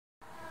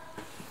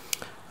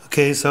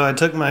Okay, so I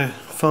took my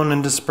phone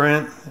into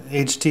Sprint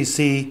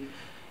HTC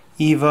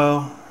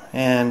EVO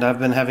and I've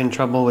been having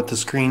trouble with the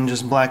screen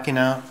just blacking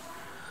out.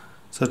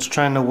 So it's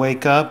trying to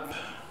wake up.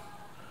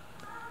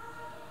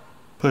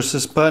 Push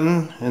this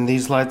button and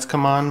these lights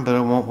come on, but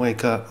it won't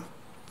wake up.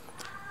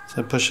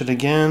 So I push it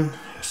again,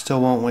 it still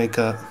won't wake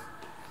up.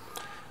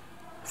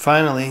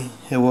 Finally,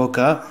 it woke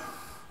up.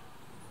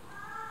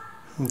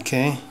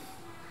 Okay.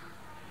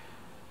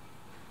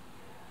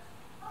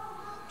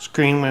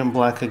 Screen went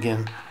black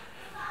again.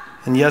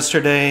 And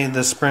yesterday,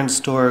 the Sprint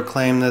store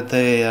claimed that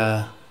they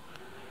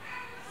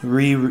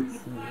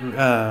reflashed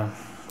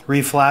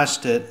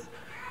it.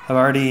 I've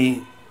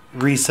already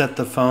reset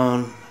the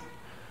phone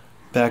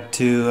back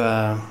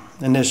to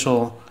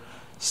initial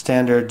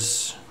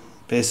standards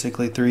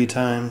basically 3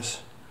 times.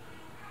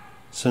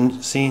 So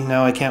see,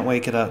 now I can't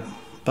wake it up.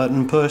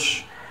 Button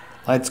push,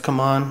 lights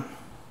come on.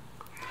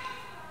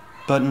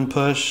 Button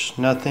push,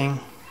 nothing.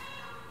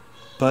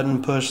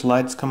 Button push,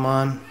 lights come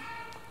on.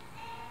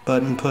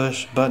 Button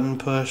push, button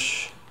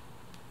push.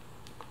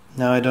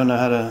 Now I don't know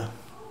how to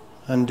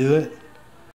undo it.